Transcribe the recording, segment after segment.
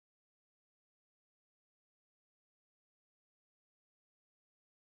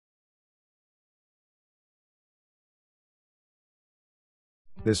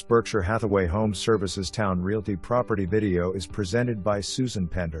This Berkshire Hathaway Home Services Towne Realty property video is presented by Susan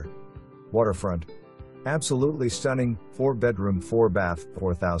Pender. Waterfront. Absolutely stunning, 4-bedroom, 4-bath,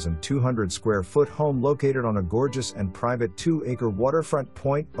 4,200 square foot home located on a gorgeous and private 2-acre waterfront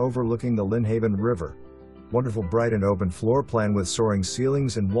point overlooking the Lynnhaven River. Wonderful bright and open floor plan with soaring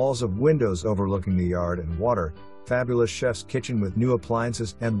ceilings and walls of windows overlooking the yard and water. Fabulous chef's kitchen with new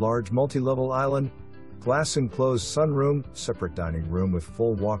appliances and large multi-level island. Glass enclosed sunroom, separate dining room with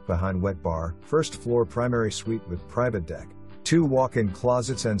full walk behind wet bar, first floor primary suite with private deck. 2 walk-in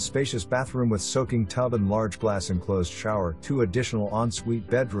closets and spacious bathroom with soaking tub and large glass enclosed shower, 2 additional ensuite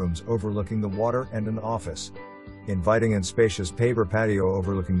bedrooms overlooking the water and an office. Inviting and spacious paver patio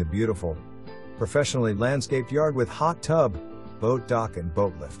overlooking the beautiful, professionally landscaped yard with hot tub, boat dock and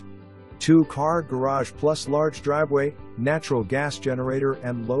boat lift. 2-car garage plus large driveway, natural gas generator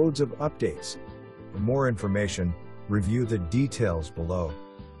and loads of updates. For more information, review the details below.